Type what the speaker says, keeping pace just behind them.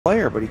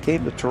player, but he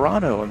came to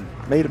Toronto and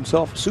made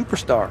himself a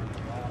superstar.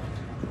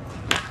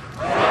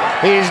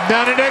 He's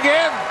done it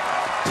again.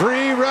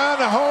 3-run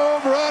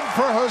home run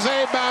for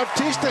Jose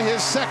Bautista,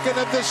 his second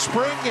of the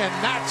spring, and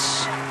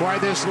that's why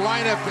this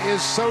lineup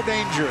is so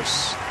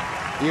dangerous.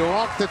 You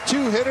walk the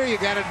two-hitter, you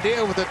got to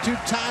deal with a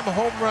two-time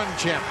home run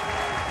champ.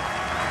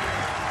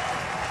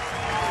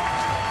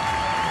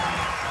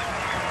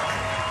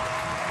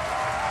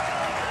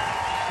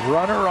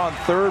 Runner on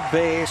third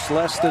base,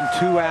 less than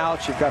 2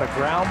 outs. You've got a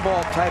ground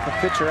ball type of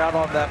pitcher out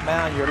on that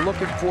mound. You're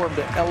looking for him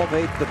to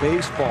elevate the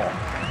baseball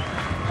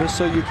just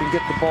so you can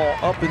get the ball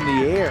up in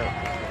the air.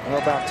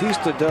 Well,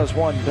 Bautista does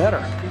one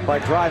better by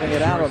driving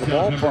it out of the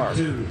ballpark.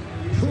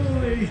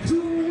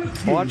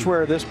 Watch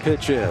where this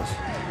pitch is.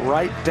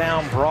 Right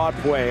down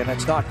Broadway, and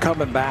it's not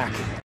coming back.